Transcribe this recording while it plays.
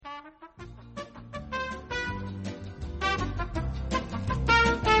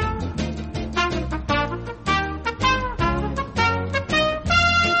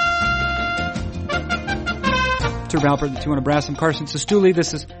Peter Valpert, the 200 Brass, and Carson Sestouli.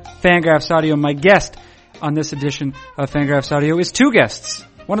 This is Fangraphs Audio. My guest on this edition of Fangraphs Audio is two guests.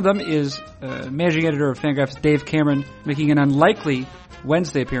 One of them is managing editor of Fangraphs, Dave Cameron, making an unlikely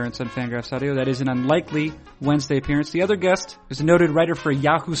Wednesday appearance on Fangraphs Audio. That is an unlikely Wednesday appearance. The other guest is a noted writer for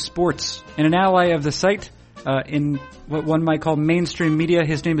Yahoo Sports and an ally of the site in what one might call mainstream media.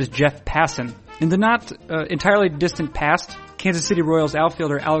 His name is Jeff Passan. In the not entirely distant past, Kansas City Royals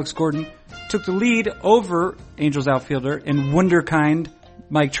outfielder Alex Gordon took the lead over Angels outfielder and wunderkind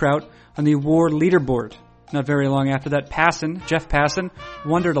Mike Trout on the WAR leaderboard. Not very long after that, Jeff Passan,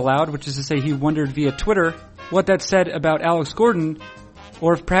 wondered aloud, which is to say he wondered via Twitter what that said about Alex Gordon,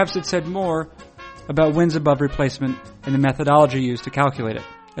 or if perhaps it said more about wins above replacement and the methodology used to calculate it.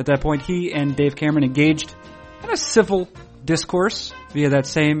 At that point, he and Dave Cameron engaged in a civil discourse via that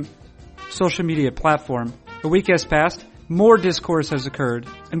same social media platform. A week has passed, more discourse has occurred,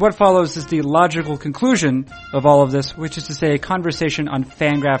 and what follows is the logical conclusion of all of this, which is to say a conversation on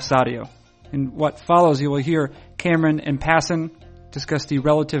Fangraphs Audio. In what follows, you will hear Cameron and Passan discuss the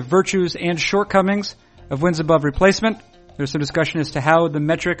relative virtues and shortcomings of wins above replacement. There's some discussion as to how the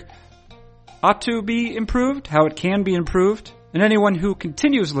metric ought to be improved, how it can be improved, and anyone who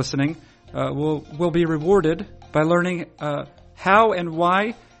continues listening will be rewarded by learning how and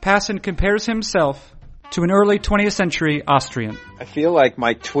why Passan compares himself to an early 20th century Austrian. I feel like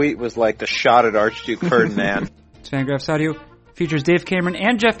my tweet was like the shot at Archduke Ferdinand. Fangraphs Audio features Dave Cameron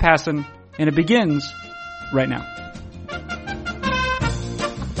and Jeff Passan, and it begins right now.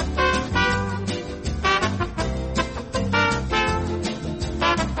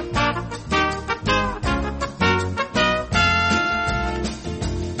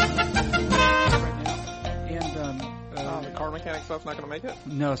 Stuff's not going to make it?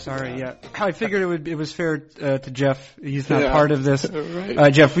 No, sorry. Yeah, I figured it was fair to Jeff. He's not part of this.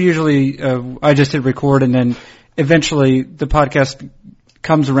 Right. Jeff, we usually I just hit record, and then eventually the podcast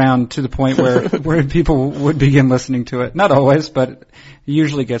comes around to the point where people would begin listening to it. Not always, but it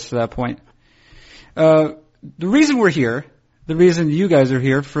usually gets to that point. The reason we're here, the reason you guys are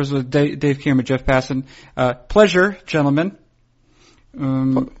here, first with Dave Cameron, Jeff Passan, pleasure, gentlemen.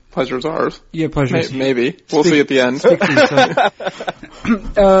 Pleasure's ours. Yeah, pleasure. Maybe. We'll see at the end.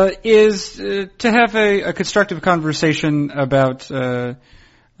 Is to have a constructive conversation about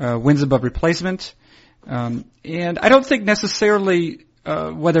wins above replacement. And I don't think necessarily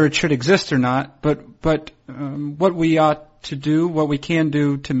whether it should exist or not, but what we ought to do, what we can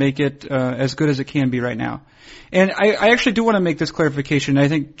do to make it as good as it can be right now. And I actually do want to make this clarification. I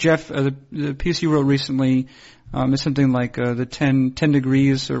think, Jeff, the piece you wrote recently is something like the 10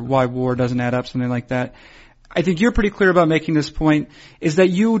 degrees or why war doesn't add up, something like that. I think you're pretty clear about making this point, is that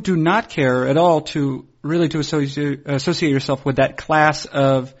you do not care at all to associate yourself with that class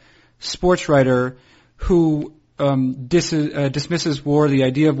of sports writer who dismisses war, the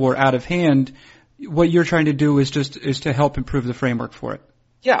idea of war, out of hand. What you're trying to do is to help improve the framework for it.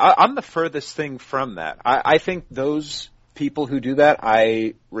 Yeah, I'm the furthest thing from that. I think those people who do that,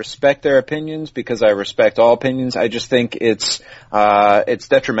 I respect their opinions because I respect all opinions. I just think it's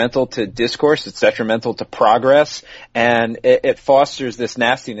detrimental to discourse, it's detrimental to progress, and it fosters this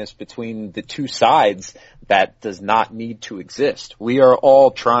nastiness between the two sides that does not need to exist. We are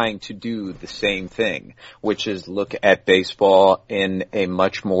all trying to do the same thing, which is look at baseball in a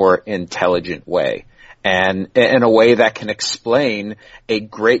much more intelligent way. And in a way that can explain a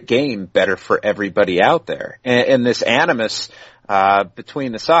great game better for everybody out there. And this animus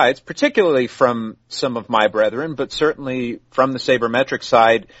between the sides, particularly from some of my brethren, but certainly from the sabermetric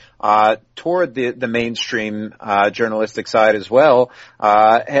side toward the mainstream journalistic side as well,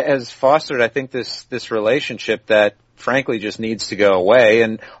 has fostered, I think, this relationship that frankly just needs to go away.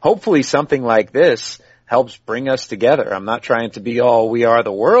 And hopefully something like this helps bring us together. I'm not trying to be all we are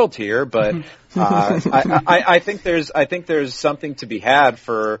the world here, but I think there's something to be had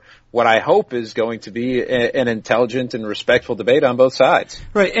for what I hope is going to be an intelligent and respectful debate on both sides.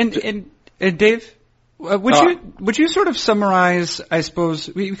 Right, and Dave, would you sort of summarize, I suppose,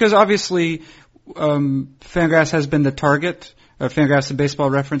 because obviously Fangraphs has been the target, Fangraphs and Baseball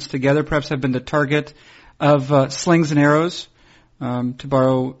Reference together perhaps have been the target of slings and arrows, to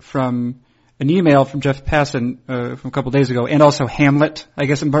borrow from an email from Jeff Passan from a couple days ago, and also Hamlet. I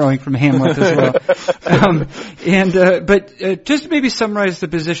guess I'm borrowing from Hamlet as well. But just maybe summarize the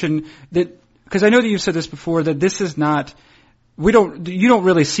position that, because I know that you've said this before, that this is not, you don't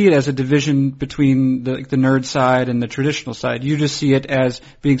really see it as a division between the nerd side and the traditional side. You just see it as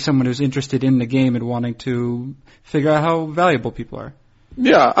being someone who's interested in the game and wanting to figure out how valuable people are.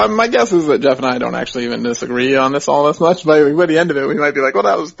 Yeah, my guess is that Jeff and I don't actually even disagree on this all as much. By the end of it, we might be like, well,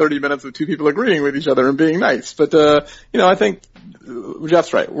 that was 30 minutes of two people agreeing with each other and being nice. But, I think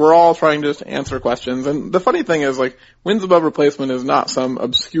Jeff's right. We're all trying to just answer questions. And the funny thing is, like, wins above replacement is not some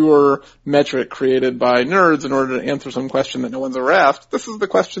obscure metric created by nerds in order to answer some question that no one's ever asked. This is the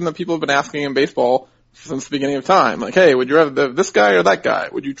question that people have been asking in baseball since the beginning of time. Like, hey, would you rather have this guy or that guy?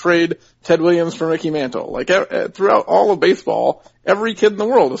 Would you trade Ted Williams for Mickey Mantle? Like, throughout all of baseball, every kid in the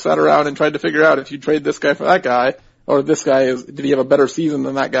world has sat around and tried to figure out if you trade this guy for that guy, or this guy did he have a better season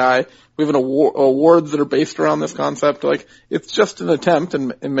than that guy? We have awards that are based around this concept. Like, it's just an attempt,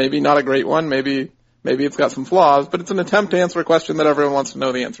 and maybe not a great one. Maybe it's got some flaws, but it's an attempt to answer a question that everyone wants to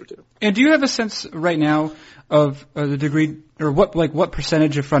know the answer to. And do you have a sense right now of the degree, or what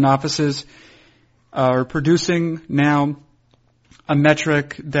percentage of front offices are producing now a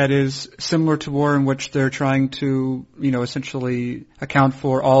metric that is similar to WAR, in which they're trying to, essentially account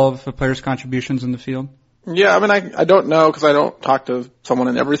for all of the players' contributions in the field? Yeah, I mean, I don't know because I don't talk to someone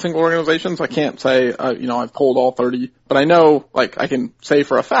in every single organization, so I can't say, I've polled all 30, but I know, like, I can say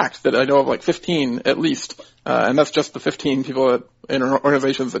for a fact that I know of like 15 at least, and that's just the 15 people in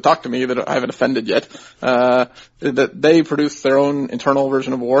organizations that talk to me that I haven't offended yet, that they produce their own internal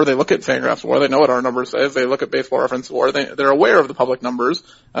version of WAR. They look at Fangraphs WAR. They know what our number says. They look at Baseball Reference WAR. They're aware of the public numbers,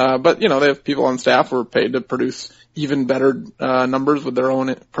 but, they have people on staff who are paid to produce even better numbers with their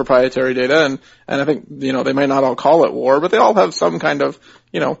own proprietary data, and I think they might not all call it WAR, but they all have some kind of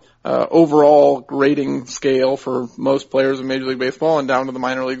overall rating scale for most players in Major League Baseball and down to the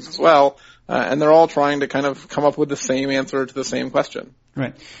minor leagues as well, and they're all trying to kind of come up with the same answer to the same question.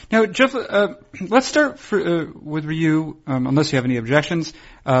 Right. Now, Jeff, let's start with you, unless you have any objections,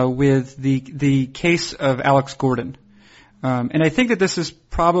 with the case of Alex Gordon. And I think that this is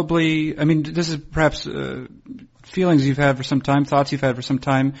this is perhaps feelings you've had for some time, thoughts you've had for some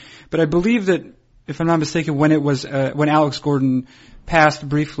time, but I believe that, if I'm not mistaken, when when Alex Gordon passed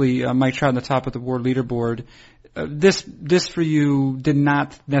briefly Mike Trout on the top of the WAR leaderboard, this for you did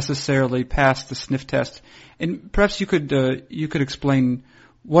not necessarily pass the sniff test. And perhaps you could explain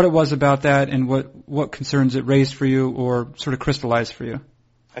what it was about that and what concerns it raised for you or sort of crystallized for you.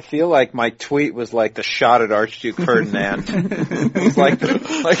 I feel like my tweet was like the shot at Archduke Ferdinand. It was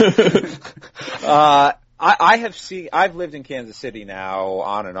I've lived in Kansas City now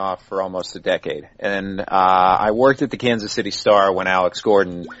on and off for almost a decade. And, I worked at the Kansas City Star when Alex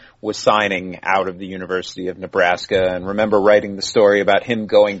Gordon was signing out of the University of Nebraska, and remember writing the story about him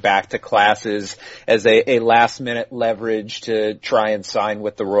going back to classes as a last-minute leverage to try and sign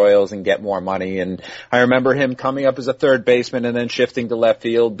with the Royals and get more money. And I remember him coming up as a third baseman and then shifting to left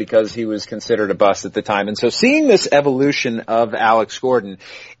field because he was considered a bust at the time. And so seeing this evolution of Alex Gordon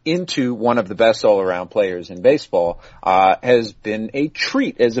into one of the best all-around players in baseball has been a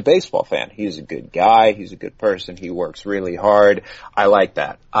treat as a baseball fan. He's a good guy. He's a good person. He works really hard. I like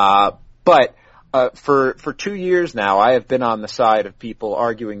that. But for 2 years now, I have been on the side of people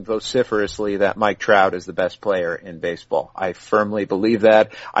arguing vociferously that Mike Trout is the best player in baseball. I firmly believe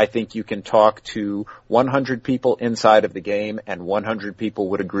that. I think you can talk to 100 people inside of the game, and 100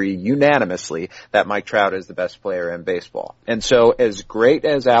 people would agree unanimously that Mike Trout is the best player in baseball. And so, as great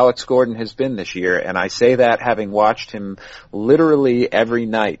as Alex Gordon has been this year, and I say that having watched him literally every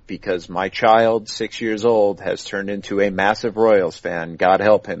night because my child, 6 years old, has turned into a massive Royals fan, God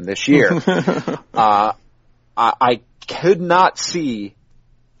help him, this year. I could not see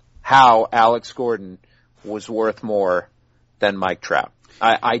how Alex Gordon was worth more than Mike Trout.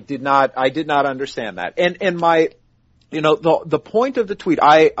 I did not understand that. And my, the point of the tweet,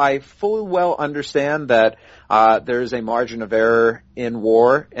 I fully well understand that, there's a margin of error in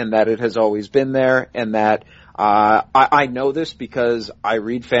WAR and that it has always been there, and that, I know this because I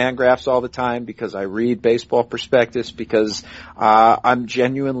read Fangraphs all the time, because I read Baseball Prospectus, because I'm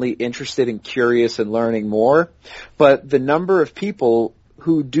genuinely interested and curious in learning more. But the number of people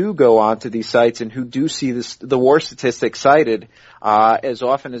who do go onto these sites and who do see the WAR statistics cited as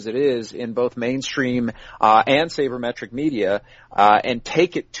often as it is in both mainstream and sabermetric media, and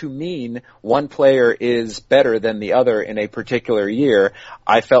take it to mean one player is better than the other in a particular year,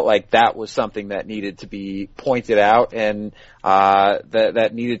 I felt like that was something that needed to be pointed out and that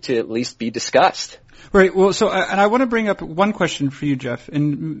needed to at least be discussed. Right. Well, and I want to bring up one question for you, Jeff,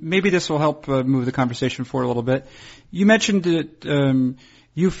 and maybe this will help move the conversation forward a little bit. You mentioned that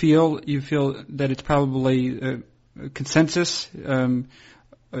you feel that it's probably consensus,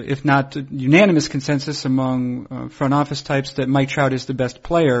 if not unanimous consensus among front office types, that Mike Trout is the best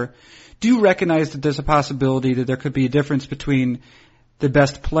player. Do you recognize that there's a possibility that there could be a difference between the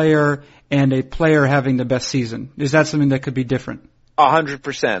best player and a player having the best season? Is that something that could be different?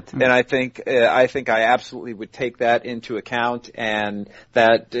 100%, and I think I absolutely would take that into account. And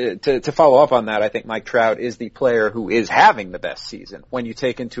that to follow up on that, I think Mike Trout is the player who is having the best season when you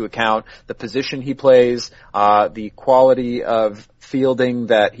take into account the position he plays, the quality of fielding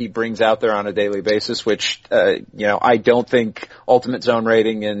that he brings out there on a daily basis, which I don't think Ultimate Zone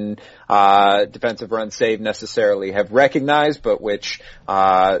Rating and defensive run save necessarily have recognized, but which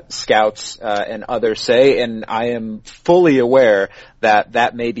scouts and others say. And I am fully aware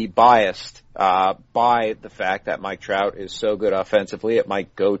that may be biased by the fact that Mike Trout is so good offensively. It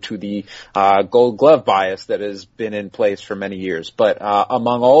might go to the Gold Glove bias that has been in place for many years. But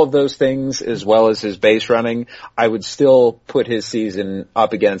among all of those things, as well as his base running, I would still put his season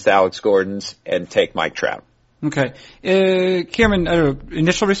up against Alex Gordon's and take Mike Trout. Okay. Cameron,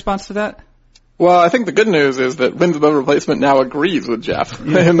 initial response to that? Well, I think the good news is that wins above replacement now agrees with Jeff.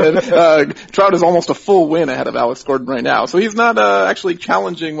 And that Trout is almost a full win ahead of Alex Gordon right now. So he's not actually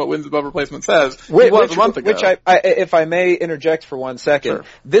challenging what wins above replacement says. He was a month ago. Which if I may interject for 1 second, sure.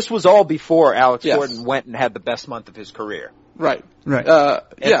 This was all before Alex Gordon went and had the best month of his career. Right.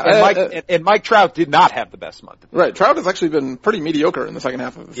 And Mike Trout did not have the best month. Right. Trout has actually been pretty mediocre in the second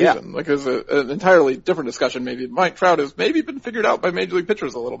half of the season. Yeah. Like, there's an entirely different discussion maybe. Mike Trout has maybe been figured out by major league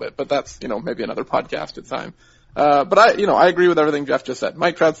pitchers a little bit, but that's, maybe another podcast at time. But I agree with everything Jeff just said.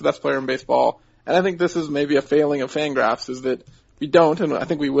 Mike Trout's the best player in baseball, and I think this is maybe a failing of Fangraphs is that we don't, and I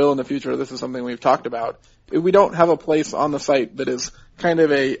think we will in the future, this is something we've talked about, we don't have a place on the site that is kind of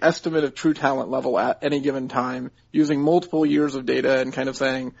a estimate of true talent level at any given time, using multiple years of data and kind of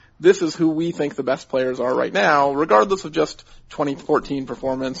saying, this is who we think the best players are right now, regardless of just 2014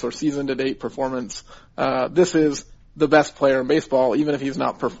 performance or season to date performance. This is the best player in baseball, even if he's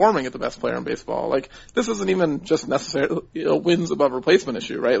not performing at the best player in baseball. Like, this isn't even just necessarily a wins above replacement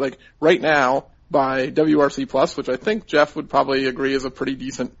issue, right? Like, right now, by WRC Plus, which I think Jeff would probably agree is a pretty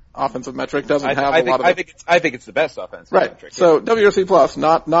decent offensive metric, I think it's the best offensive metric. Right. So WRC Plus,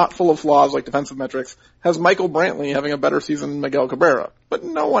 not full of flaws like defensive metrics, has Michael Brantley having a better season than Miguel Cabrera. But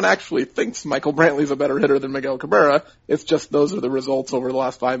no one actually thinks Michael Brantley's a better hitter than Miguel Cabrera. It's just those are the results over the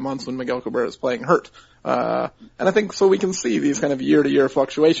last 5 months when Miguel Cabrera is playing hurt. And I think so we can see these kind of year-to-year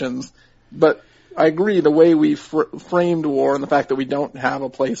fluctuations. But I agree the way we framed WAR and the fact that we don't have a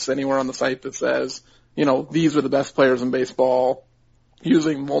place anywhere on the site that says, these are the best players in baseball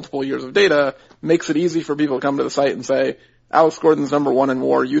using multiple years of data makes it easy for people to come to the site and say, Alex Gordon's number one in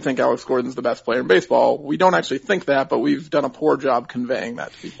WAR, you think Alex Gordon's the best player in baseball. We don't actually think that, but we've done a poor job conveying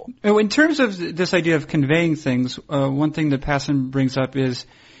that to people. In terms of this idea of conveying things, one thing that Passan brings up is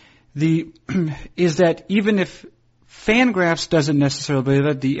that even if Fangraphs doesn't necessarily believe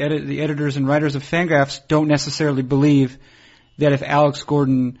it, the editors and writers of Fangraphs don't necessarily believe that if Alex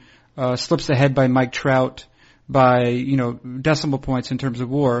Gordon slips ahead by Mike Trout by decimal points in terms of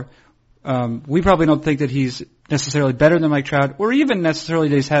WAR, we probably don't think that he's necessarily better than Mike Trout, or even necessarily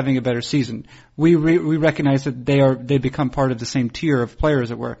that he's having a better season. We recognize that they become part of the same tier of players,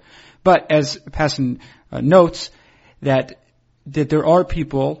 as it were. But as Passan notes, that there are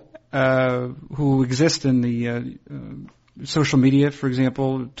people who exist in the social media, for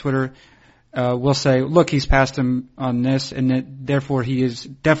example, Twitter, will say, look, he's passed him on this, and that therefore he is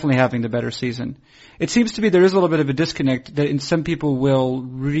definitely having the better season. It seems to be there is a little bit of a disconnect that some people will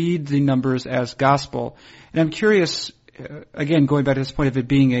read the numbers as gospel. And I'm curious, again, going back to this point of it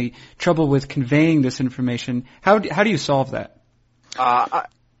being a trouble with conveying this information, how do you solve that?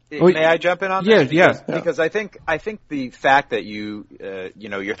 May I jump in on that? Yeah. Because I think the fact that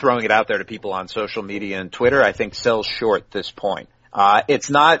you're throwing it out there to people on social media and Twitter, I think sells short this point.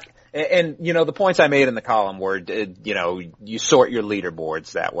 It's not, and the points I made in the column were, you sort your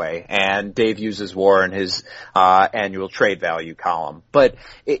leaderboards that way, and Dave uses WAR in his annual trade value column. But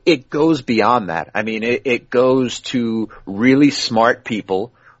it goes beyond that. I mean, it goes to really smart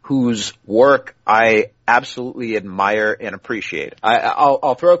people whose work I absolutely admire and appreciate.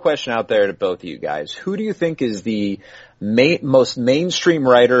 I'll throw a question out there to both of you guys. Who do you think is the most mainstream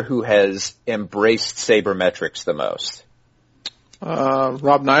writer who has embraced sabermetrics the most?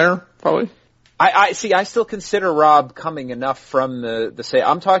 Rob Nair, probably. I still consider Rob coming enough from the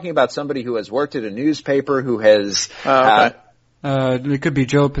I'm talking about somebody who has worked at a newspaper, who has, okay. It could be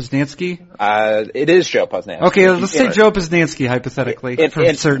Joe Posnanski. It is Joe Posnanski. Okay, let's say Joe Posnanski, hypothetically,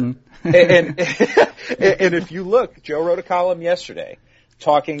 for certain. and if you look, Joe wrote a column yesterday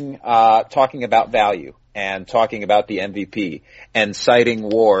talking about value and talking about the MVP and citing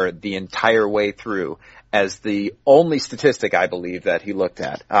WAR the entire way through. as the only statistic I believe that he looked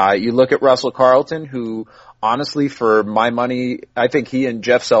at. You look at Russell Carlton, who honestly, for my money, I think he and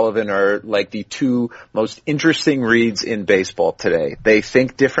Jeff Sullivan are like the two most interesting reads in baseball today. They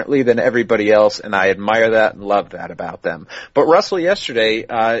think differently than everybody else, and I admire that and love that about them. But Russell yesterday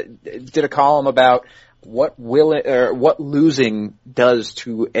did a column about what losing does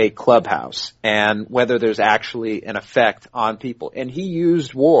to a clubhouse and whether there's actually an effect on people. And he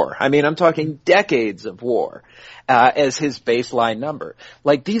used WAR. I mean, I'm talking decades of WAR as his baseline number.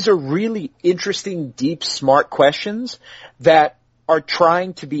 Like, these are really interesting, deep, smart questions that are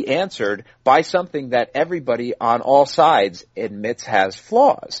trying to be answered by something that everybody on all sides admits has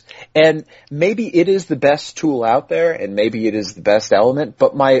flaws. And maybe it is the best tool out there, and maybe it is the best element,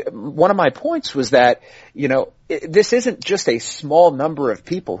 but one of my points was that, you know, this isn't just a small number of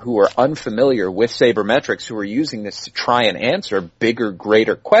people who are unfamiliar with sabermetrics who are using this to try and answer bigger,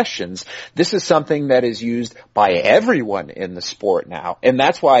 greater questions. This is something that is used by everyone in the sport now. And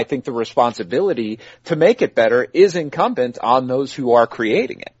that's why I think the responsibility to make it better is incumbent on those who are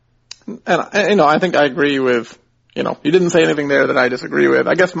creating it. And, you know, I think I agree with, you know, you didn't say anything there that I disagree with.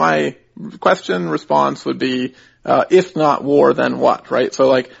 I guess my response would be, if not WAR, then what, right? So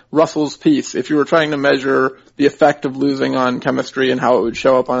like Russell's piece, if you were trying to measure the effect of losing on chemistry and how it would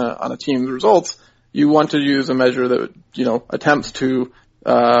show up on a team's results, you want to use a measure that, you know, attempts to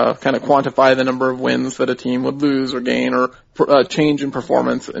kind of quantify the number of wins that a team would lose or gain, or change in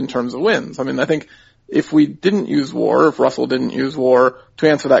performance in terms of wins. I mean, I think if we didn't use WAR, if Russell didn't use WAR to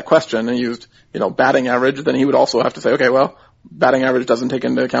answer that question and used, you know, batting average, then he would also have to say, okay, well, batting average doesn't take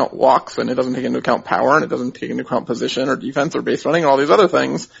into account walks, and it doesn't take into account power, and it doesn't take into account position or defense or base running and all these other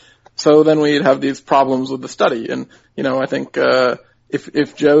things. So then we'd have these problems with the study. And, you know, I think,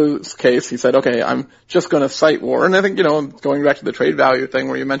 if Joe's case, he said, okay, I'm just going to cite WAR. And I think, you know, going back to the trade value thing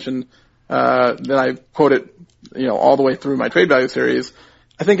where you mentioned, that I quote it, you know, all the way through my trade value series.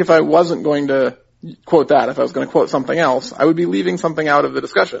 I think if I wasn't going to quote that, if I was going to quote something else, I would be leaving something out of the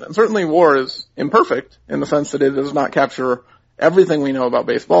discussion. And certainly WAR is imperfect in the sense that it does not capture everything we know about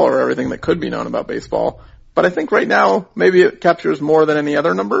baseball or everything that could be known about baseball. But I think right now, maybe it captures more than any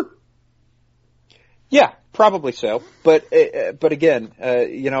other number. Yeah, probably so. But again,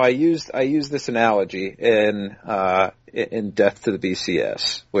 you know, I used this analogy in Death to the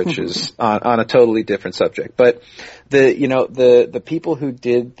BCS, which is on a totally different subject. But the people who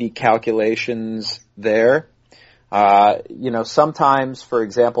did the calculations there, you know, sometimes, for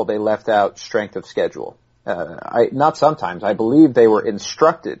example, they left out strength of schedule. Not sometimes. I believe they were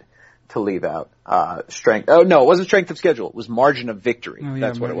instructed to leave out strength. Oh no, it wasn't strength of schedule. It was margin of victory. Oh, yeah,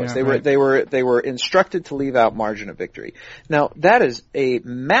 that's what it was. Yeah, They were instructed to leave out margin of victory. Now that is a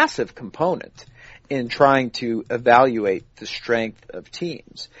massive component in trying to evaluate the strength of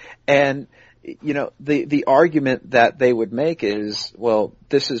teams. And you know, the argument that they would make is, well,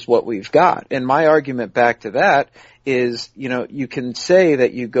 this is what we've got. And my argument back to that is, you know, you can say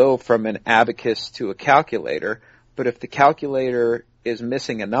that you go from an abacus to a calculator, but if the calculator is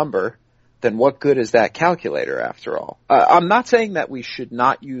missing a number, then what good is that calculator after all? I'm not saying that we should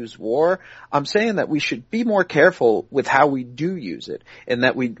not use WAR. I'm saying that we should be more careful with how we do use it, and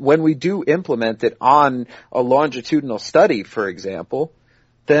that when we do implement it on a longitudinal study, for example,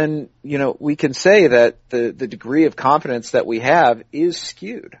 then, you know, we can say that the degree of confidence that we have is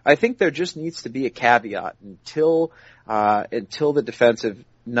skewed. I think there just needs to be a caveat until the defensive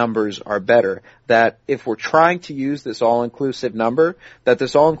numbers are better, that if we're trying to use this all-inclusive number, that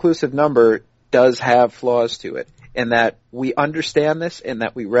this all-inclusive number does have flaws to it, and that we understand this and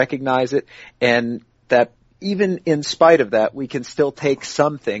that we recognize it, and that even in spite of that, we can still take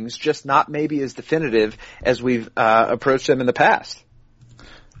some things, just not maybe as definitive as we've approached them in the past.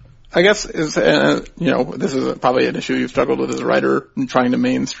 I guess this is probably an issue you've struggled with as a writer in trying to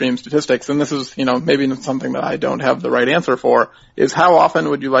mainstream statistics, and this is, you know, maybe something that I don't have the right answer for, is how often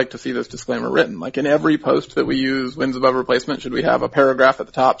would you like to see this disclaimer written? Like in every post that we use, wins above replacement, should we have a paragraph at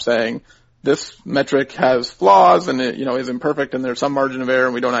the top saying, this metric has flaws and it, you know, is imperfect and there's some margin of error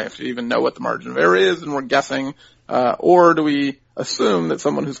and we don't actually even know what the margin of error is and we're guessing, or do we assume that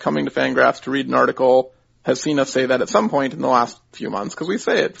someone who's coming to Fangraphs to read an article has seen us say that at some point in the last few months, because we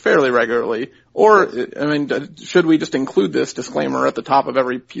say it fairly regularly, or, I mean, should we just include this disclaimer at the top of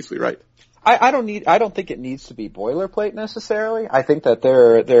every piece we write? I don't think it needs to be boilerplate necessarily. I think that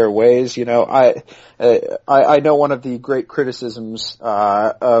there are ways, you know, I know one of the great criticisms,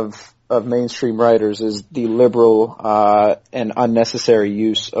 of mainstream writers is the liberal, and unnecessary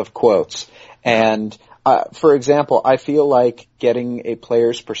use of quotes. And, for example, I feel like getting a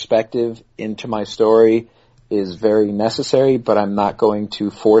player's perspective into my story is very necessary, but I'm not going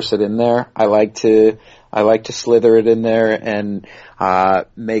to force it in there. I like to I like to slither it in there and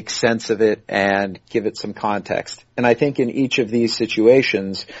make sense of it and give it some context. And I think in each of these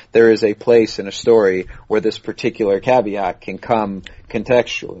situations, there is a place in a story where this particular caveat can come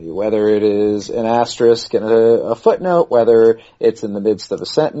contextually, whether it is an asterisk and a footnote, whether it's in the midst of a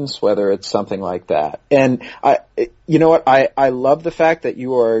sentence, whether it's something like that. And you know what? I love the fact that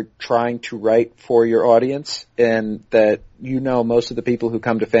you are trying to write for your audience, and that most of the people who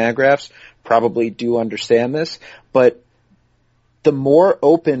come to Fangraphs probably do understand this, but the more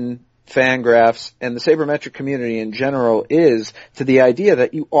open Fangraphs and the sabermetric community in general is to the idea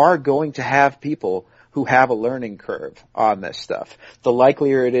that you are going to have people who have a learning curve on this stuff, the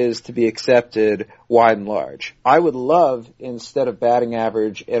likelier it is to be accepted wide and large. I would love, instead of batting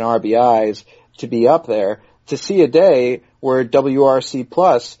average and RBIs to be up there, to see a day where WRC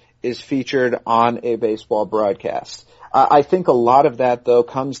Plus is featured on a baseball broadcast. I think a lot of that, though,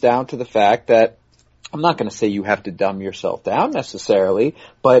 comes down to the fact that I'm not going to say you have to dumb yourself down necessarily,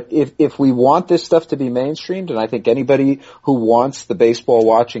 but if we want this stuff to be mainstreamed, and I think anybody who wants the baseball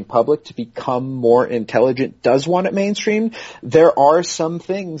watching public to become more intelligent does want it mainstreamed, there are some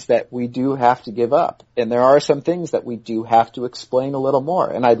things that we do have to give up, and there are some things that we do have to explain a little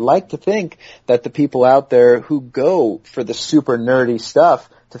more. And I'd like to think that the people out there who go for the super nerdy stuff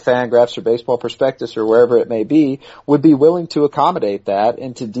to Fangraphs or Baseball Prospectus or wherever it may be would be willing to accommodate that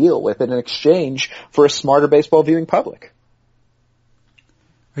and to deal with it in exchange for a smarter baseball viewing public.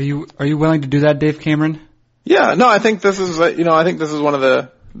 Are you willing to do that, Dave Cameron? Yeah, no, I think this is one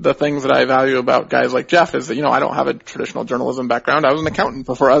of the things that I value about guys like Jeff is that, I don't have a traditional journalism background. I was an accountant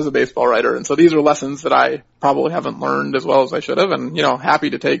before I was a baseball writer, and so these are lessons that I probably haven't learned as well as I should have, and, happy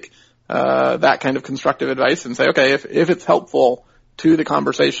to take that kind of constructive advice and say, okay, if it's helpful to the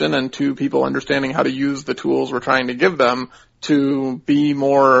conversation and to people understanding how to use the tools we're trying to give them, to be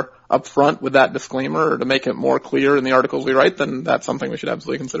more upfront with that disclaimer or to make it more clear in the articles we write, then that's something we should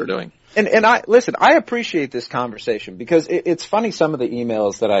absolutely consider doing. And I appreciate this conversation because it's funny, some of the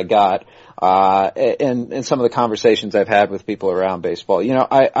emails that I got, and some of the conversations I've had with people around baseball.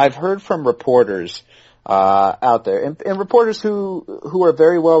 I've heard from reporters out there, and reporters who are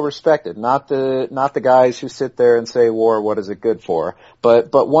very well respected, not the guys who sit there and say, war, what is it good for,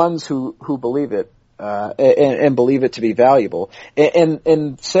 but ones who believe it, and believe it to be valuable,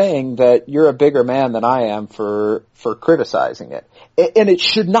 and saying that you're a bigger man than I am for criticizing it. And it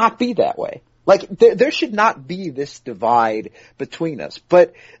should not be that way. Like, there should not be this divide between us.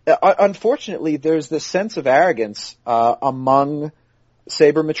 But, unfortunately, there's this sense of arrogance, among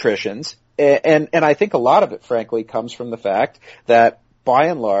sabermetricians. And I think a lot of it, frankly, comes from the fact that, by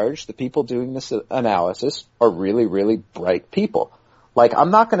and large, the people doing this analysis are really, really bright people. Like,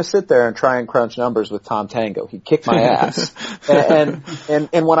 I'm not going to sit there and try and crunch numbers with Tom Tango. He'd kick my ass.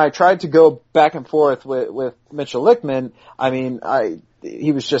 and when I tried to go back and forth with Mitchell Lichtman,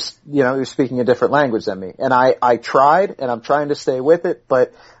 he was just, he was speaking a different language than me. And I tried, and I'm trying to stay with it,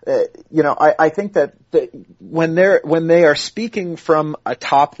 but, I think that when they are speaking from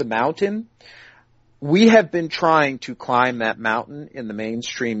atop the mountain, we have been trying to climb that mountain in the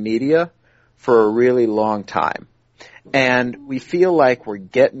mainstream media for a really long time. And we feel like we're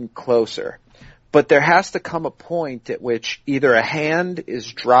getting closer. But there has to come a point at which either a hand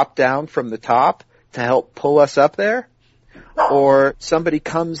is dropped down from the top to help pull us up there, or somebody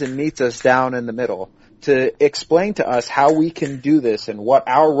comes and meets us down in the middle to explain to us how we can do this and what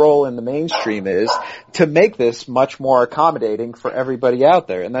our role in the mainstream is to make this much more accommodating for everybody out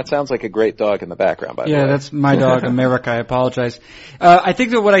there. And that sounds like a great dog in the background, by the way. Yeah, that's my dog, America. I apologize. I think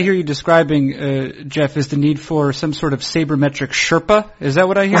that what I hear you describing, Jeff, is the need for some sort of sabermetric Sherpa. Is that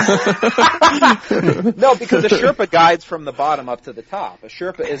what I hear? No, because a Sherpa guides from the bottom up to the top. A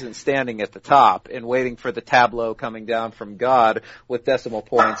Sherpa isn't standing at the top and waiting for the tableau coming down from God with decimal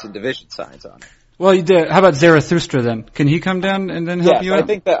points and division signs on it. Well, how about Zarathustra then? Can he come down and then help you out?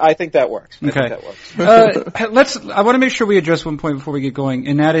 I think that works. Okay. I want to make sure we address one point before we get going,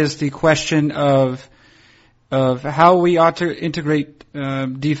 and that is the question of how we ought to integrate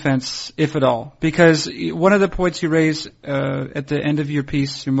defense, if at all. Because one of the points you raise at the end of your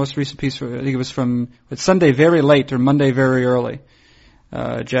piece, your most recent piece, I think it was from Sunday very late or Monday very early,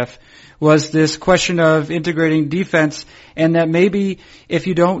 Jeff, was this question of integrating defense, and that maybe if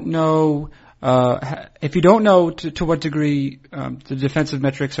you don't know to what degree the defensive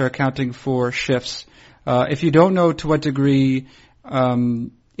metrics are accounting for shifts, if you don't know to what degree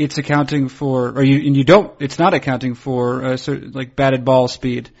it's accounting for, it's not accounting for like batted ball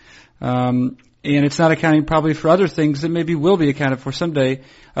speed, and it's not accounting probably for other things that maybe will be accounted for someday.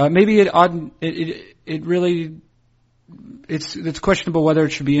 Maybe it's questionable whether it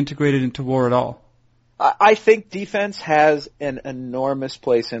should be integrated into WAR at all. I think defense has an enormous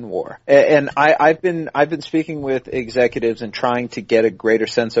place in war, and I've been speaking with executives and trying to get a greater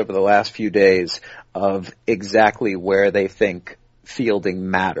sense over the last few days of exactly where they think fielding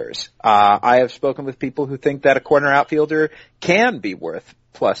matters. I have spoken with people who think that a corner outfielder can be worth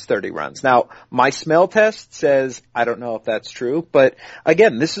plus 30 runs. Now, my smell test says I don't know if that's true, but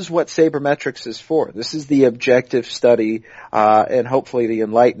again, this is what sabermetrics is for. This is the objective study, and hopefully the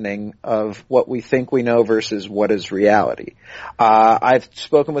enlightening of what we think we know versus what is reality. I've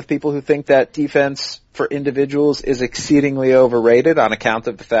spoken with people who think that defense for individuals is exceedingly overrated on account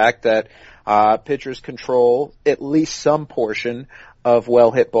of the fact that pitchers control at least some portion of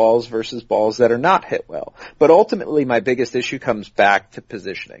well-hit balls versus balls that are not hit well. But ultimately, my biggest issue comes back to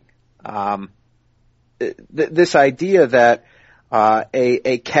positioning. This idea that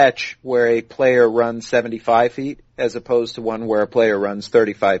a catch where a player runs 75 feet as opposed to one where a player runs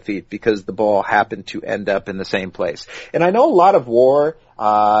 35 feet because the ball happened to end up in the same place. And I know a lot of war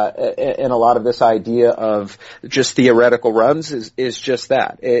and a lot of this idea of just theoretical runs is just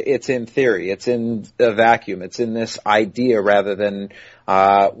that. It's in theory. It's in a vacuum. It's in this idea rather than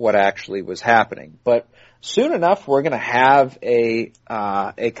what actually was happening. But soon enough, we're going to have a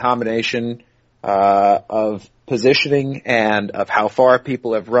combination of positioning and of how far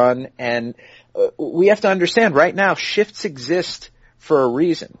people have run. And we have to understand right now shifts exist for a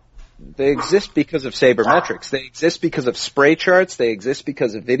reason. They exist because of sabermetrics. They exist because of spray charts. They exist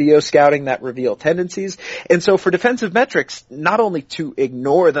because of video scouting that reveal tendencies. And so for defensive metrics, not only to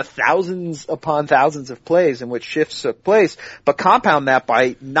ignore the thousands upon thousands of plays in which shifts took place, but compound that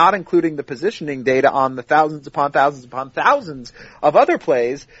by not including the positioning data on the thousands upon thousands upon thousands of other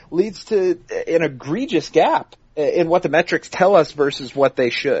plays leads to an egregious gap in what the metrics tell us versus what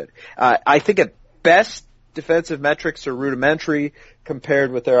they should. I think at best, defensive metrics are rudimentary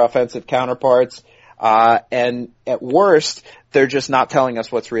compared with their offensive counterparts, and at worst, they're just not telling us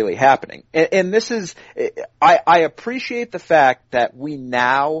what's really happening. And this is, I appreciate the fact that we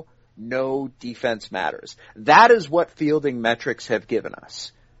now know defense matters. That is what fielding metrics have given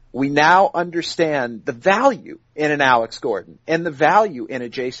us. We now understand the value in an Alex Gordon and the value in a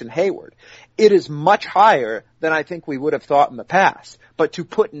Jason Hayward. It is much higher than I think we would have thought in the past. But to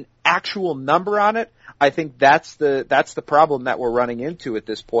put an actual number on it, I think that's the problem that we're running into at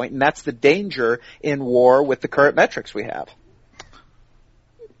this point, and that's the danger in war with the current metrics we have.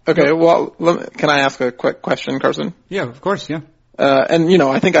 Okay, well, can I ask a quick question, Carson? Yeah, of course, yeah. And,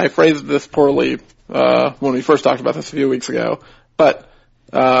 I think I phrased this poorly when we first talked about this a few weeks ago, but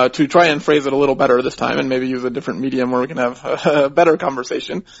to try and phrase it a little better this time and maybe use a different medium where we can have a better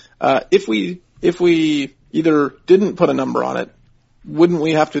conversation, if we either didn't put a number on it, wouldn't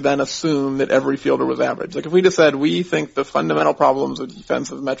we have to then assume that every fielder was average? Like if we just said we think the fundamental problems of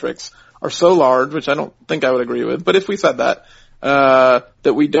defensive metrics are so large, which I don't think I would agree with, but if we said that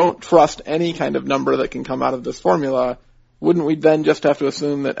we don't trust any kind of number that can come out of this formula, wouldn't we then just have to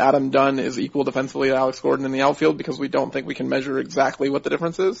assume that Adam Dunn is equal defensively to Alex Gordon in the outfield because we don't think we can measure exactly what the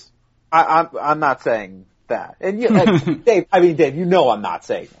difference is? I'm not saying that. And Dave, I'm not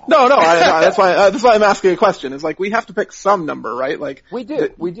saying that. No, that's why I'm asking a question. It's like we have to pick some number, right? Like we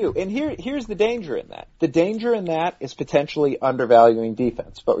do. And here's the danger in that. The danger in that is potentially undervaluing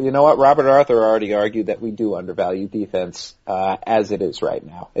defense. But you know what? Robert Arthur already argued that we do undervalue defense as it is right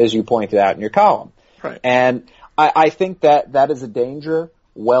now, as you pointed out in your column. Right. And I think that is a danger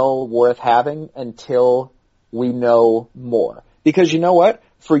well worth having until we know more. Because you know what?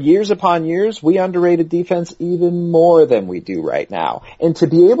 For years upon years, we underrated defense even more than we do right now. And to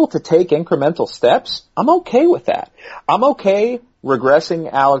be able to take incremental steps, I'm okay with that. I'm okay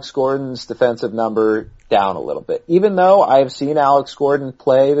regressing Alex Gordon's defensive number down a little bit. Even though I have seen Alex Gordon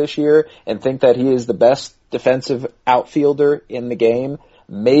play this year and think that he is the best defensive outfielder in the game,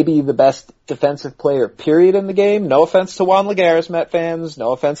 maybe the best defensive player, period, in the game. No offense to Juan Lagares, Met fans.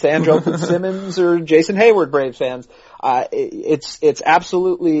 No offense to Andrelton Simmons or Jason Hayward, Braves fans. It's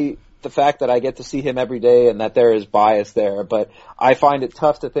absolutely the fact that I get to see him every day and that there is bias there. But I find it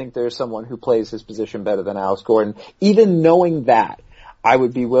tough to think there's someone who plays his position better than Alex Gordon. Even knowing that, I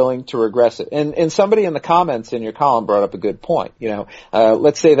would be willing to regress it. And somebody in the comments in your column brought up a good point.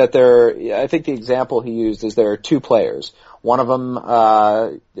 Let's say that I think the example he used is there are two players. One of them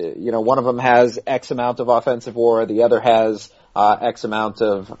has X amount of offensive WAR. The other has X amount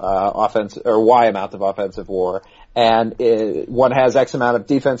of Y amount of offensive WAR. And one has X amount of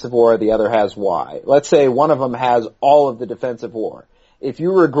defensive WAR. The other has Y. Let's say one of them has all of the defensive WAR. If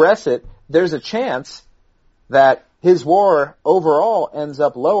you regress it, there's a chance that his WAR overall ends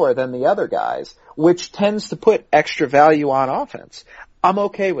up lower than the other guys, which tends to put extra value on offense. I'm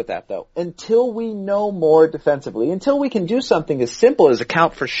okay with that, though. Until we know more defensively, until we can do something as simple as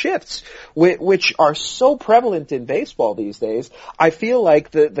account for shifts, which are so prevalent in baseball these days, I feel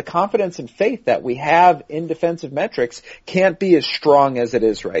like the confidence and faith that we have in defensive metrics can't be as strong as it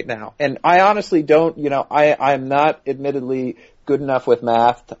is right now. And I honestly don't, I'm not admittedly good enough with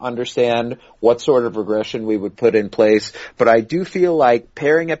math to understand what sort of regression we would put in place, but I do feel like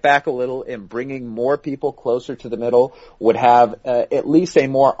paring it back a little and bringing more people closer to the middle would have at least a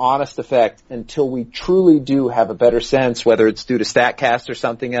more honest effect until we truly do have a better sense, whether it's due to StatCast or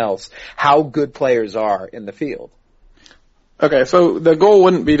something else, how good players are in the field. Okay, so the goal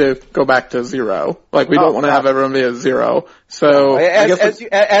wouldn't be to go back to zero. Like, we don't want to have everyone be at zero. So,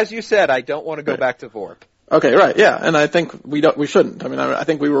 as you said, I don't want to go back to VORP. Okay, right, yeah, and I think we shouldn't. I mean, I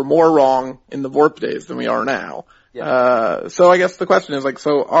think we were more wrong in the VORP days than we are now. Yeah. So I guess the question is,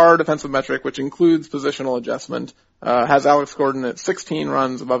 so our defensive metric, which includes positional adjustment, has Alex Gordon at 16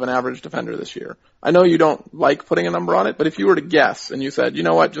 runs above an average defender this year. I know you don't like putting a number on it, but if you were to guess and you said, you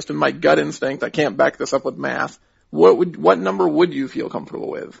know what, just in my gut instinct, I can't back this up with math, what number would you feel comfortable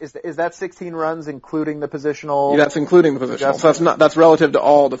with? Is that 16 runs including the positional? Yeah, that's including the positional. So that's relative to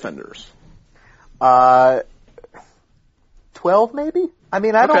all defenders. 12 maybe? I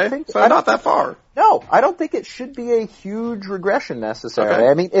mean, I don't think so. Not that far. No, I don't think it should be a huge regression necessarily. Okay.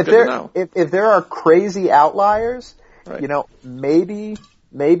 I mean, if there are crazy outliers, right, maybe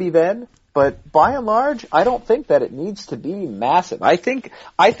then. But by and large, I don't think that it needs to be massive. I think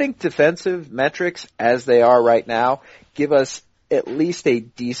defensive metrics as they are right now give us at least a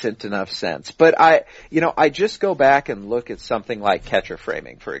decent enough sense. But I just go back and look at something like catcher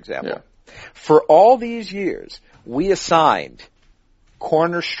framing, for example. Yeah. For all these years, we assigned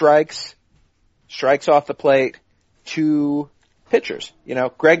corner strikes off the plate to pitchers.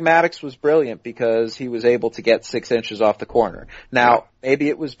 Greg Maddux was brilliant because he was able to get 6 inches off the corner. Now, maybe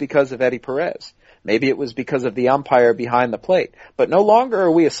it was because of Eddie Perez. Maybe it was because of the umpire behind the plate. But no longer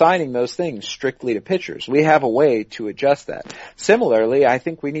are we assigning those things strictly to pitchers. We have a way to adjust that. Similarly, I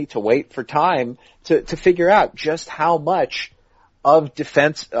think we need to wait for time to figure out just how much of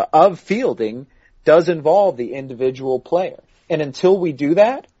fielding does involve the individual player. And until we do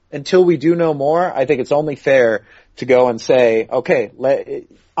that, until we do know more, I think it's only fair to go and say, okay,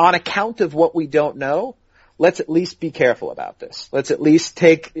 on account of what we don't know, let's at least be careful about this. Let's at least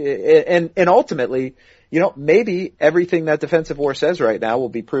take, and ultimately, maybe everything that Defensive War says right now will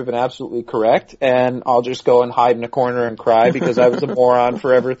be proven absolutely correct, and I'll just go and hide in a corner and cry because I was a moron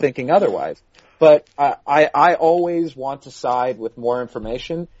forever thinking otherwise. But I always want to side with more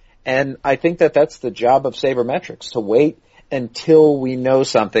information, and I think that that's the job of sabermetrics, to wait until we know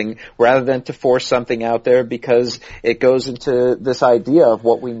something rather than to force something out there because it goes into this idea of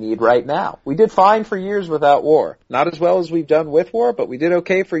what we need right now. We did fine for years without war. Not as well as we've done with war, but we did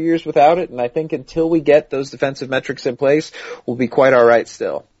okay for years without it, and I think until we get those defensive metrics in place, we'll be quite all right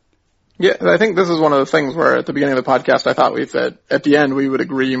still. Yeah, I think this is one of the things where at the beginning of the podcast I thought we said at the end we would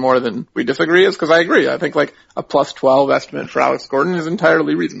agree more than we disagree, is because I agree. I think a plus 12 estimate for Alex Gordon is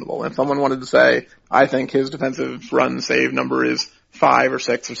entirely reasonable. If someone wanted to say, I think his defensive run save number is 5 or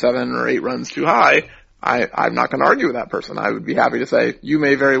 6 or 7 or 8 runs too high, I'm not going to argue with that person. I would be happy to say, you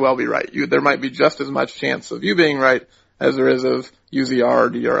may very well be right. There might be just as much chance of you being right as there is of UZR or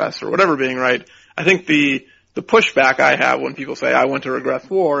DRS or whatever being right. I think the pushback I have when people say I want to regress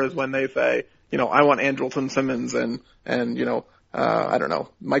war is when they say, I want Andrelton Simmons and I don't know,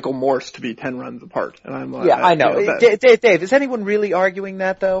 Michael Morse to be 10 runs apart. And I'm like, yeah, I know. Dave, is anyone really arguing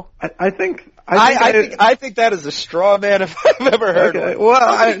that though? I think that is a straw man if I've ever heard one.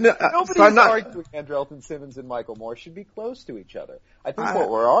 Well, nobody's arguing Andrelton Simmons and Michael Morse should be close to each other. I think what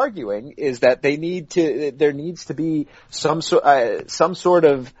we're arguing is that there needs to be some sort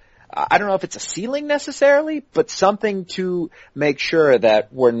of, I don't know if it's a ceiling necessarily, but something to make sure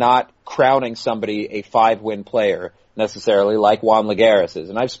that we're not crowning somebody a 5-win player necessarily like Juan Lagares is.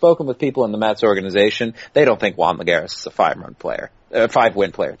 And I've spoken with people in the Mets organization. They don't think Juan Lagares is a 5-win player.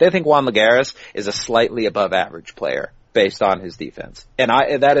 They think Juan Lagares is a slightly above average player based on his defense. And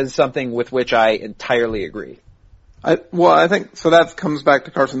that is something with which I entirely agree. I think, so that comes back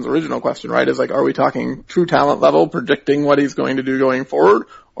to Carson's original question, right? Is are we talking true talent level, predicting what he's going to do going forward,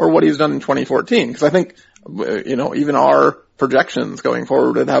 or what he's done in 2014? Because I think, even our projections going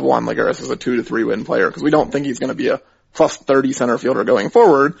forward would have Juan Lagares as a 2 to 3 win player, because we don't think he's going to be a plus 30 center fielder going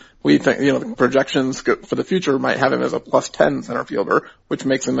forward. We think, the projections for the future might have him as a plus 10 center fielder, which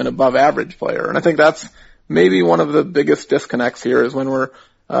makes him an above average player. And I think that's maybe one of the biggest disconnects here is when we're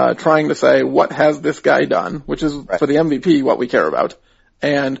trying to say, what has this guy done, which is for the MVP what we care about,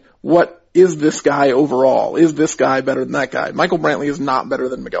 and what is this guy overall? Is this guy better than that guy? Michael Brantley is not better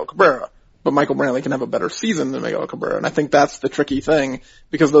than Miguel Cabrera, but Michael Brantley can have a better season than Miguel Cabrera. And I think that's the tricky thing,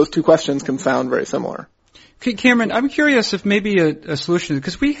 because those two questions can sound very similar. Okay, Cameron, I'm curious if maybe a solution,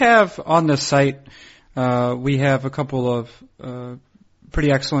 because we have on the site, we have a couple of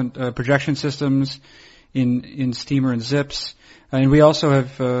pretty excellent projection systems in Steamer and Zips, and we also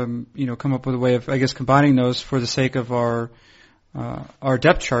have come up with a way of, I guess, combining those for the sake of our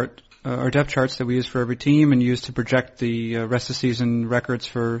depth chart, our depth charts that we use for every team and use to project the rest of season records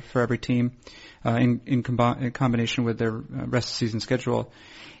for every team in combination with their rest of season schedule.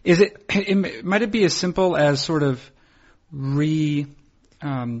 Might it be as simple as sort of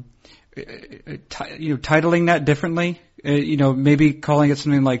titling that differently? Maybe calling it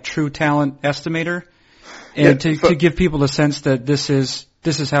something like True Talent Estimator, and to give people a sense that this is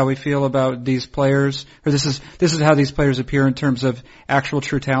how we feel about these players, or this is how these players appear in terms of actual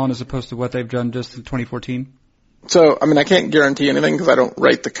true talent as opposed to what they've done just in 2014. So, I can't guarantee anything because I don't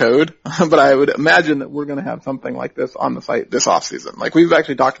write the code, but I would imagine that we're going to have something like this on the site this offseason. Like, we've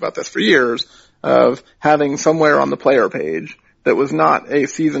actually talked about this for years, of having somewhere on the player page that was not a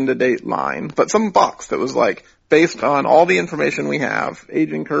season-to-date line, but some box that was like, based on all the information we have,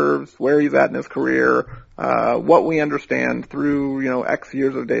 aging curves, where he's at in his career, what we understand through, X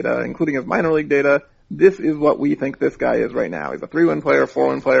years of data, including his minor league data, this is what we think this guy is right now. He's a 3-win player,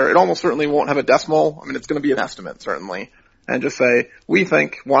 4-win player. It almost certainly won't have a decimal. It's going to be an estimate, certainly. And just say, we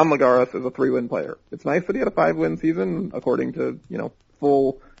think Juan Lagares is a 3-win player. It's nice that he had a 5-win season, according to,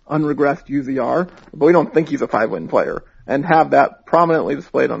 full unregressed UZR, but we don't think he's a 5-win player. And have that prominently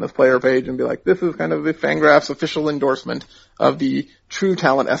displayed on this player page and be like, this is kind of the Fangraphs official endorsement of the true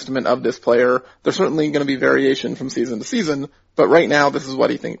talent estimate of this player. There's certainly going to be variation from season to season, but right now this is what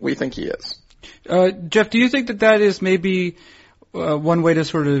we think he is. Jeff, do you think that is maybe one way to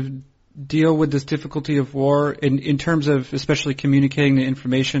sort of deal with this difficulty of WAR in terms of especially communicating the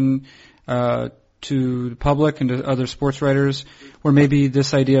information to the public and to other sports writers, where maybe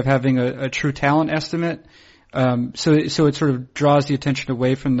this idea of having a true talent estimate, so it sort of draws the attention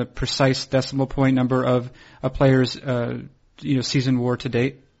away from the precise decimal point number of a player's season WAR to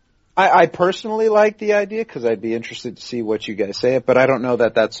date? I personally like the idea because I'd be interested to see what you guys say, but I don't know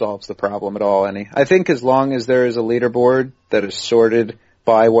that solves the problem at all, any. I think as long as there is a leaderboard that is sorted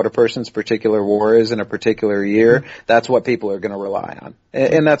by what a person's particular WAR is in a particular year, that's what people are going to rely on.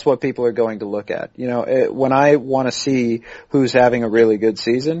 And that's what people are going to look at. When I want to see who's having a really good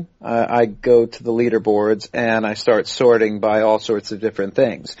season, I go to the leaderboards and I start sorting by all sorts of different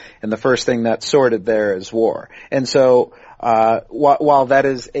things. And the first thing that's sorted there is WAR. And so, while that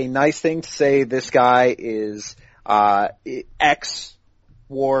is a nice thing to say this guy is, X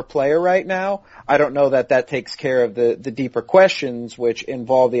WAR player right now, I don't know that takes care of the deeper questions which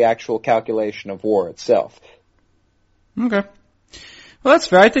involve the actual calculation of WAR itself. Okay. Well, that's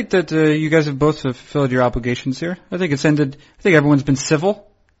fair. I think that you guys have both fulfilled your obligations here. I think it's ended. I think everyone's been civil.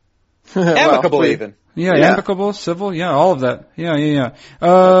 Amicable even. Yeah, amicable, civil, all of that. Yeah.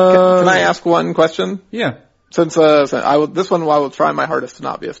 Can I ask one question? Yeah. Since I will try my hardest to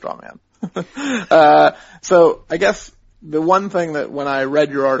not be a straw man. So I guess the one thing that when I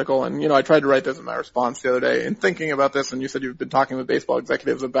read your article, and I tried to write this in my response the other day, in thinking about this, and you said you've been talking with baseball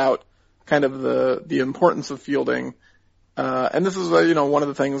executives about kind of the importance of fielding, and this is one of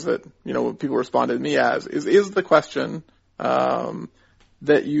the things that people responded to me as is the question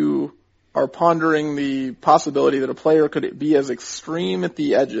that you are pondering the possibility that a player could be as extreme at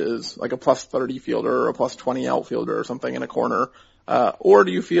the edges, like a plus 30 fielder or a plus 20 outfielder or something in a corner, or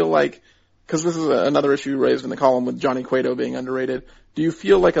do you feel like, because this is another issue raised in the column with Johnny Cueto being underrated, do you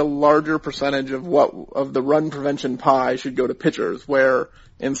feel like a larger percentage of the run prevention pie should go to pitchers, where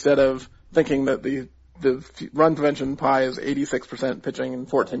instead of thinking that the run prevention pie is 86% pitching and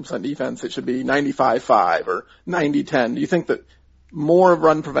 14% defense, it should be 95-5 or 90-10? Do you think that more of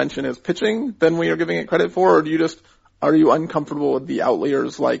run prevention is pitching than we are giving it credit for, or are you uncomfortable with the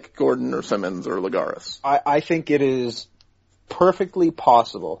outliers like Gordon or Simmons or Lagares? I think it is perfectly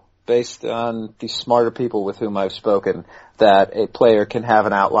possible, based on the smarter people with whom I've spoken, that a player can have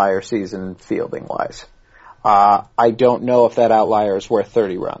an outlier season fielding-wise. I don't know if that outlier is worth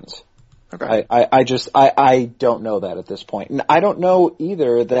 30 runs. Okay. I don't know that at this point. And I don't know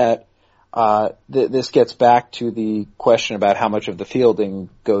either that this gets back to the question about how much of the fielding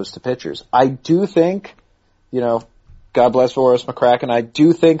goes to pitchers. I do think, God bless Horace McCracken, I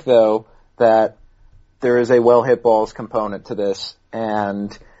do think, though, that there is a well-hit balls component to this,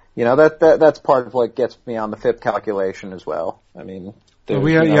 and that's part of what gets me on the FIP calculation as well. I mean, I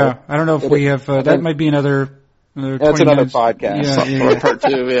don't know if we have. That might be another That's another podcast. Yeah. Part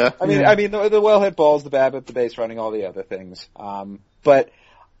 2, yeah. I mean, the well hit balls, the bad hit, the base running, all the other things. But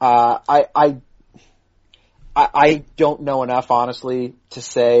I don't know enough, honestly, to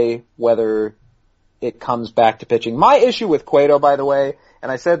say whether it comes back to pitching. My issue with Cueto, by the way,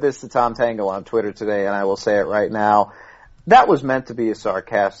 and I said this to Tom Tango on Twitter today, and I will say it right now, that was meant to be a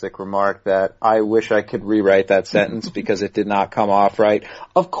sarcastic remark that I wish I could rewrite that sentence because it did not come off right.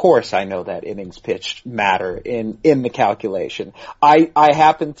 Of course I know that innings pitched matter in the calculation. I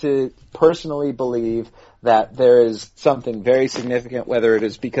happen to personally believe that there is something very significant, whether it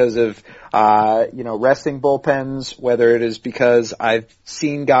is because of, resting bullpens, whether it is because I've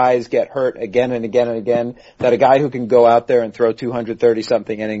seen guys get hurt again and again and again, that a guy who can go out there and throw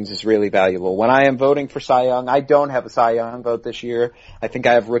 230-something innings is really valuable. When I am voting for Cy Young, I don't have a Cy Young vote this year. I think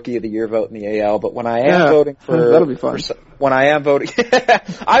I have Rookie of the Year vote in the AL, but when I am voting for... That'll be fun. When I am voting...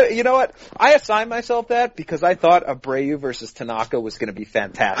 you know what? I assigned myself that because I thought Abreu versus Tanaka was going to be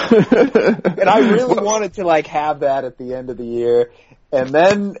fantastic. And I really wanted to have that at the end of the year. And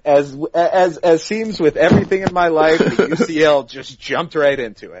then, as seems with everything in my life, the UCL just jumped right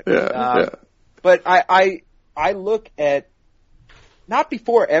into it. But I look at, not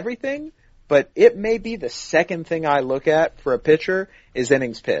before everything, but it may be the second thing I look at for a pitcher is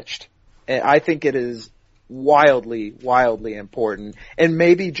innings pitched. And I think it is wildly, wildly important. And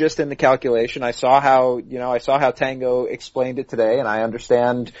maybe just in the calculation, I saw how Tango explained it today, and I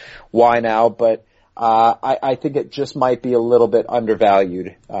understand why now, but I think it just might be a little bit undervalued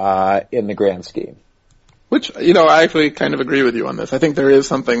in the grand scheme. Which, I actually kind of agree with you on this. I think there is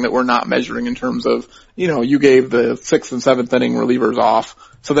something that we're not measuring in terms of, you gave the 6th and 7th inning relievers off.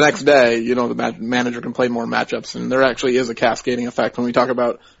 So the next day, the manager can play more matchups, and there actually is a cascading effect when we talk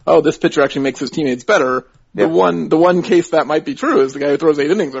about, this pitcher actually makes his teammates better. The one case that might be true is the guy who throws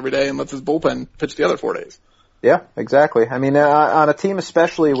 8 innings every day and lets his bullpen pitch the other 4 days. Yeah, exactly. I mean, on a team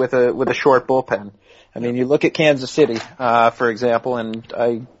especially with a short bullpen. I mean, you look at Kansas City, for example, and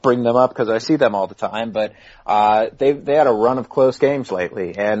I bring them up because I see them all the time, but they had a run of close games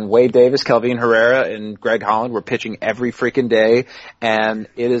lately, and Wade Davis, Kelvin Herrera, and Greg Holland were pitching every freaking day, and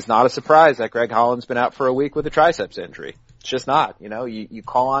it is not a surprise that Greg Holland's been out for a week with a triceps injury. It's just not. You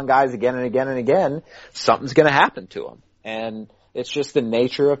call on guys again and again and again, something's going to happen to them, and it's just the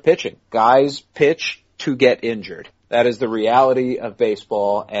nature of pitching. Guys pitch to get injured. That is the reality of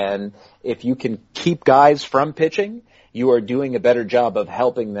baseball, and if you can keep guys from pitching, you are doing a better job of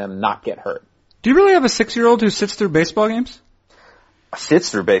helping them not get hurt. Do you really have a 6-year-old who sits through baseball games?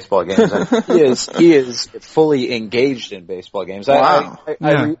 Sits through baseball games. He is fully engaged in baseball games. Wow.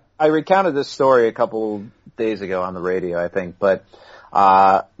 I recounted this story a couple days ago on the radio, I think, but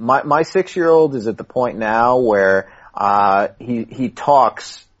my 6-year-old is at the point now where he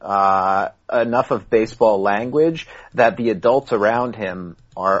talks enough of baseball language that the adults around him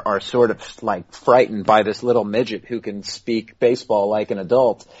are sort of frightened by this little midget who can speak baseball like an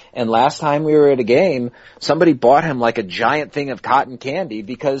adult. And last time we were at a game, somebody bought him a giant thing of cotton candy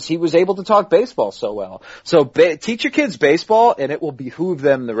because he was able to talk baseball so well. So teach your kids baseball and it will behoove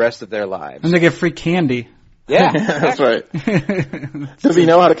them the rest of their lives. And they get free candy. Yeah. That's right. Does he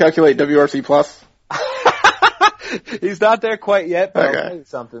know how to calculate WRC plus? He's not there quite yet, but okay. I'll tell you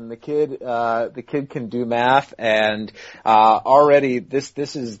something. The kid can do math, and already this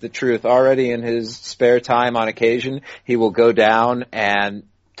is the truth. Already in his spare time, on occasion, he will go down and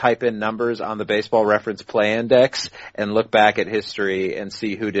type in numbers on the Baseball Reference Play Index and look back at history and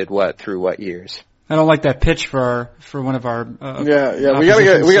see who did what through what years. I don't like that pitch for one of our. We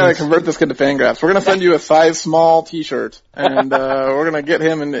gotta convert this kid to Fangraphs. We're gonna send you a size small T-shirt, and we're gonna get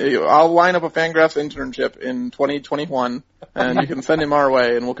him, and I'll line up a Fangraphs internship in 2021, and you can send him our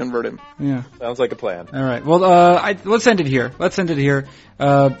way, and we'll convert him. Yeah, sounds like a plan. All right. Well, let's end it here. But for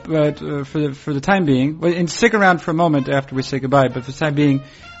the time being, and stick around for a moment after we say goodbye. But for the time being,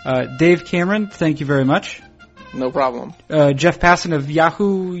 Dave Cameron, thank you very much. No problem. Jeff Passan of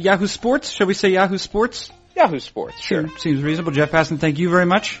Yahoo Sports. Shall we say Yahoo Sports? Yahoo Sports, sure. Seems reasonable. Jeff Passan, thank you very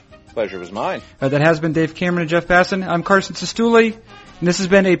much. Pleasure was mine. That has been Dave Cameron and Jeff Passan. I'm Carson Sestouli, and this has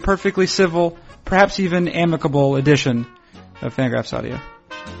been a perfectly civil, perhaps even amicable edition of Fangraphs Audio.